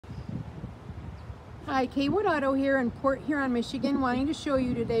Hi, Kwood Auto here in Port Huron, Michigan, wanting to show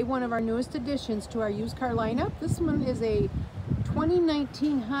you today one of our newest additions to our used car lineup. This one is a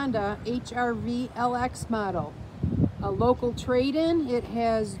 2019 Honda HRV LX model. A local trade-in. It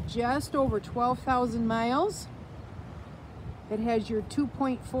has just over 12,000 miles. It has your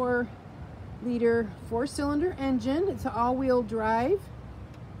 2.4 liter four-cylinder engine. It's an all-wheel drive.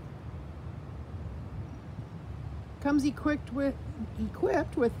 Comes equipped with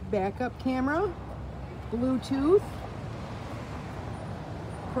backup camera, Bluetooth,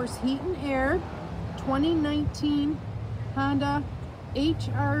 of course heat and air. 2019 Honda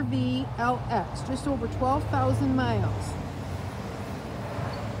HRV LX, just over 12,000 miles.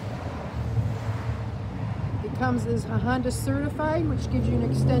 It comes as a Honda certified, which gives you an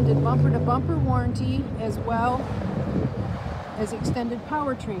extended bumper-to-bumper warranty as well as extended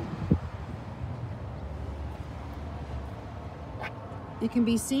powertrain. It can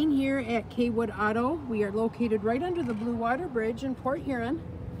be seen here at Kwood Auto. We are located right under the Blue Water Bridge in Port Huron.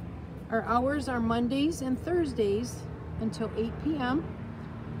 Our hours are Mondays and Thursdays until 8 p.m.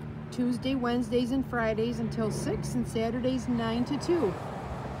 Tuesday, Wednesdays, and Fridays until 6, and Saturdays 9 to 2.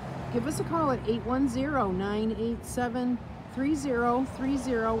 Give us a call at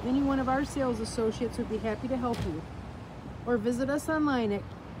 810-987-3030. Any one of our sales associates would be happy to help you. Or visit us online at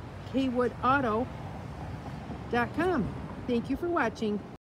kwoodauto.com. Thank you for watching.